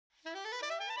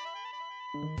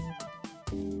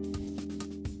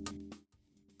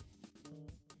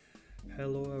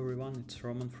Hello everyone, it's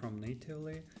Roman from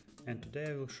Natively, and today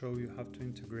I will show you how to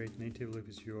integrate natively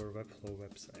with your Webflow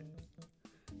website.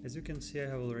 As you can see, I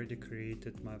have already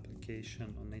created my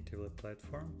application on Natively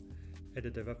platform,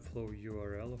 added a Webflow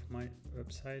URL of my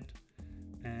website,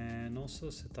 and also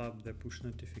set up the push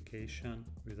notification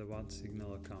with a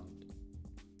OneSignal account.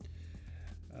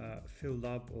 Filled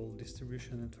up all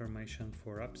distribution information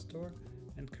for App Store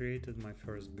and created my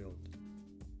first build.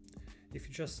 If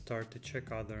you just started,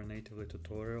 check other natively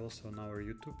tutorials on our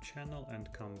YouTube channel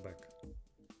and come back.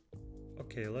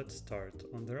 Okay, let's start.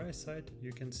 On the right side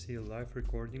you can see a live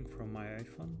recording from my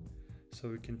iPhone, so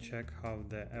we can check how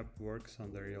the app works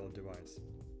on the real device.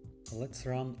 Let's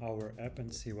run our app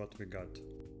and see what we got.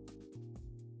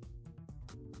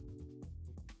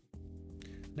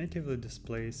 Natively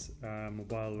displays a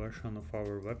mobile version of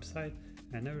our website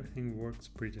and everything works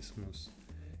pretty smooth.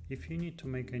 If you need to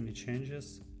make any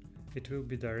changes, it will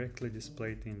be directly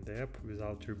displayed in the app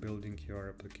without rebuilding your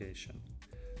application.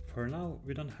 For now,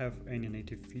 we don't have any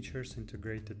native features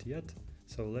integrated yet,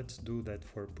 so let's do that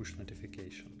for push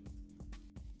notification.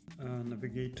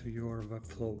 Navigate to your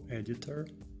Webflow editor,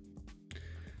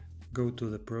 go to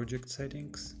the project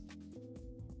settings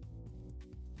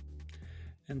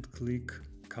and click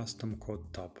Custom Code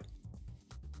tab.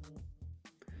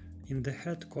 In the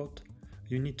head code,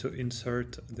 you need to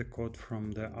insert the code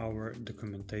from our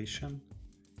documentation.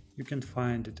 You can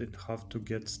find it in How to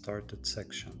Get Started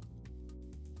section.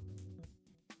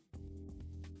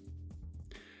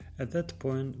 At that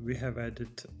point, we have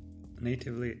added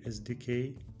natively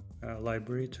SDK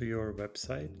library to your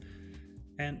website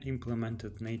and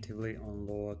implemented natively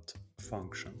onload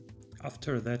function.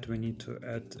 After that, we need to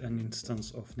add an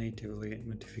instance of natively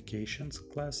notifications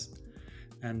class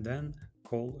and then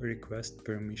call request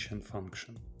permission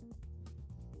function.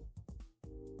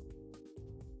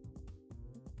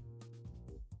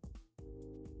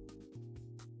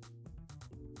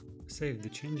 Save the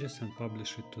changes and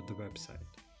publish it to the website.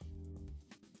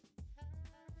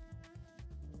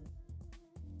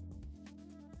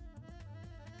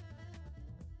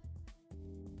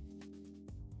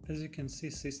 As you can see,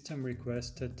 system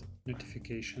requested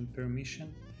notification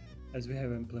permission as we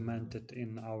have implemented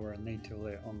in our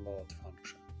natively onload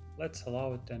function. Let's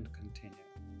allow it and continue.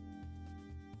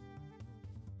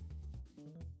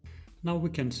 Now we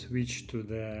can switch to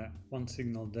the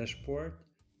OneSignal dashboard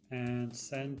and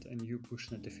send a new push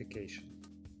notification.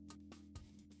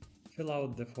 Fill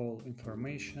out the full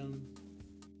information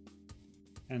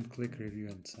and click Review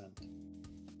and Send.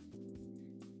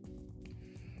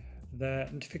 The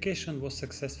notification was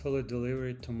successfully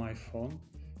delivered to my phone.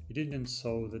 It didn't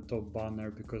show the top banner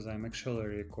because I'm actually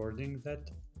recording that.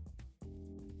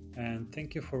 And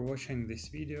thank you for watching this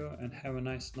video and have a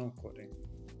nice no coding.